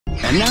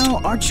And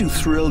now, aren't you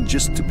thrilled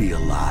just to be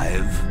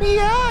alive?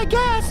 Yeah, I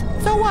guess.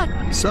 So what?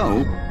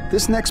 So,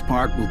 this next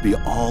part will be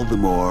all the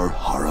more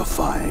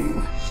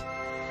horrifying.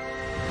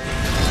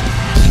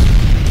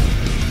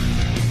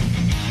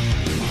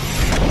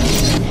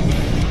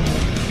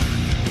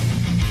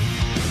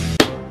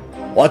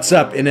 What's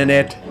up,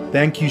 Internet?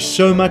 Thank you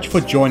so much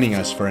for joining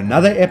us for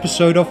another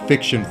episode of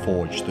Fiction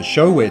Forge, the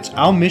show where it's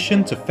our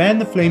mission to fan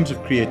the flames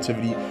of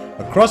creativity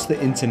across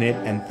the internet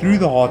and through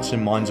the hearts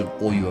and minds of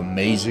all you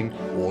amazing,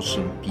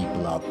 awesome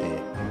people out there.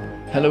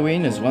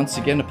 Halloween is once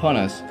again upon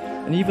us,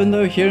 and even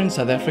though here in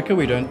South Africa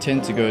we don't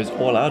tend to go as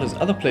all out as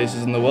other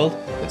places in the world,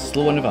 it's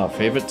still one of our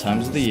favorite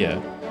times of the year.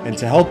 And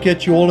to help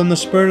get you all in the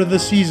spirit of the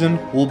season,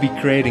 we'll be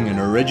creating an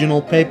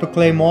original paper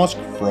clay mask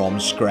from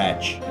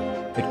scratch.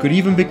 It could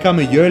even become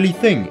a yearly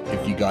thing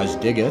if you guys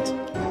dig it.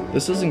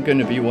 This isn't going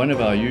to be one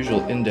of our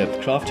usual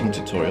in-depth crafting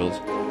tutorials,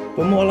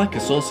 but more like a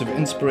source of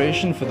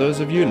inspiration for those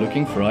of you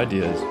looking for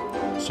ideas.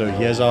 So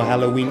here's our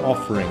Halloween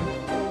offering.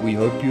 We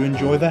hope you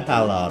enjoy the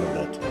hell out of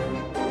it.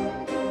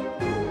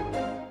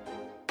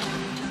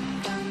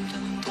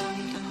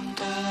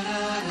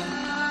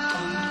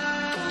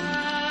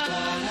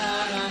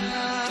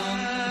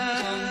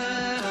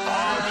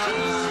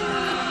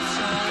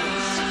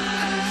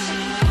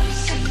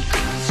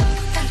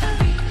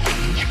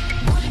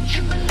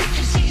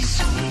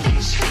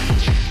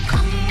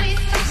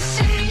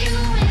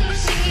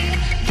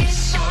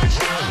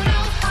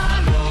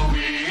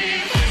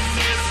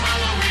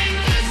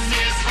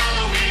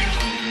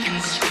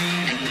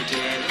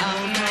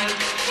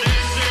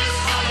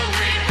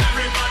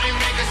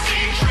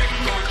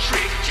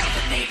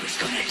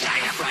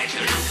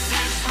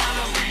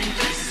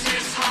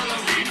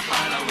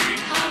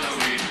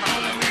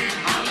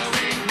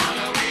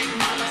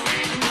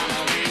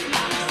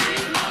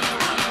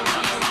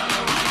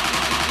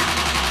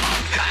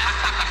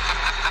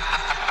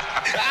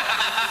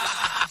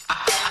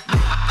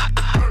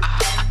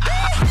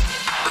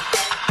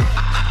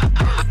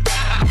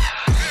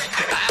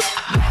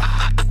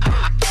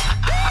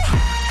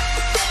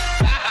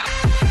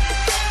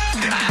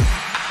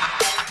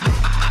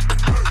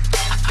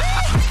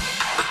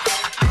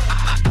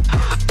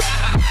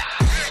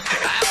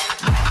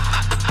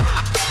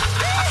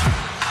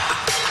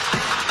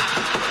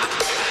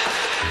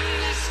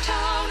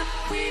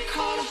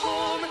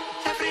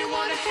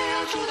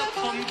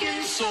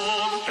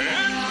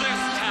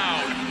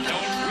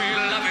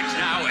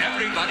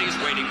 Everybody's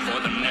waiting for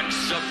the next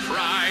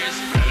surprise.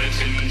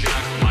 Skeleton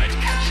Jack might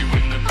catch you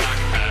in the back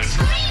and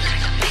scream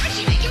like a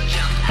banshee, make you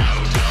jump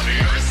out of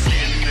your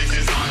skin. This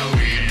is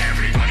Halloween,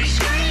 everybody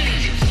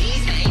scream.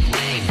 Please make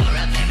way for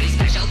a very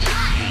special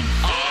guy.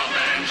 Our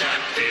man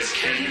Jack is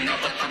king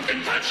of the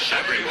pumpkin patch.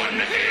 Everyone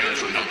hail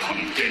to the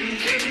pumpkin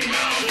king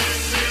now.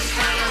 This is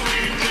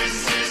Halloween, this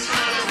is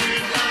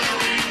Halloween,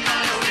 Halloween,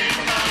 Halloween,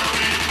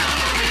 Halloween,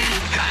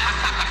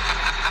 Halloween.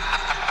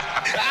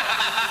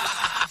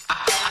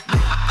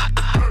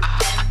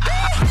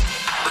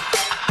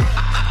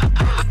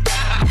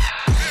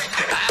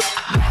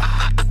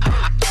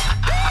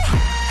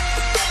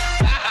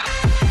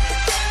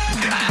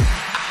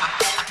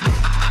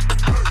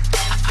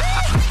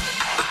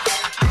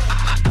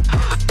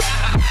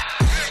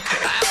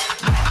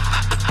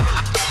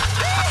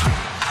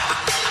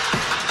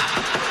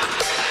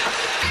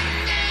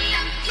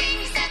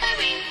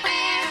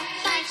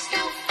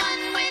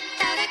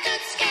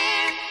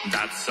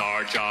 That's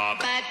our job,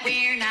 but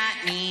we're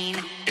not mean.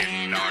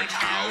 In our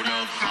town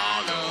of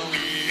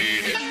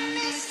Halloween. In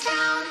this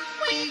town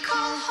we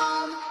call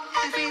home.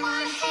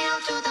 Everyone hail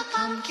to the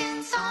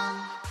pumpkin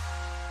song.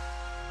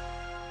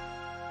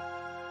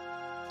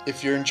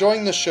 If you're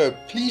enjoying the show,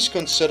 please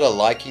consider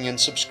liking and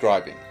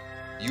subscribing.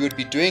 You would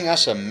be doing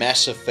us a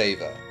massive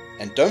favor.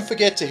 And don't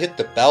forget to hit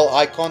the bell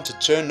icon to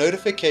turn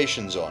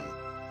notifications on.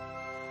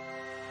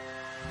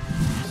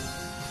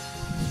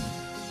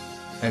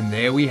 And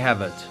there we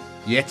have it.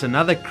 Yet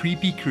another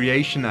creepy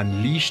creation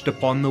unleashed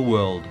upon the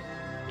world.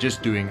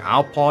 Just doing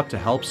our part to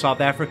help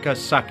South Africa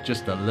suck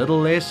just a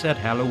little less at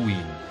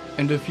Halloween.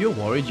 And if you're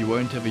worried you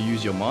won't ever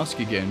use your mask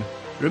again,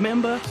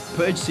 remember,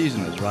 purge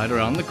season is right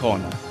around the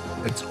corner.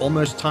 It's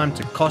almost time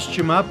to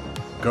costume up,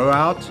 go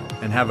out,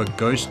 and have a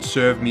ghost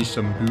serve me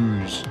some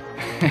booze.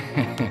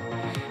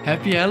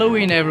 Happy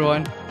Halloween,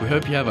 everyone. We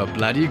hope you have a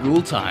bloody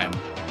ghoul time.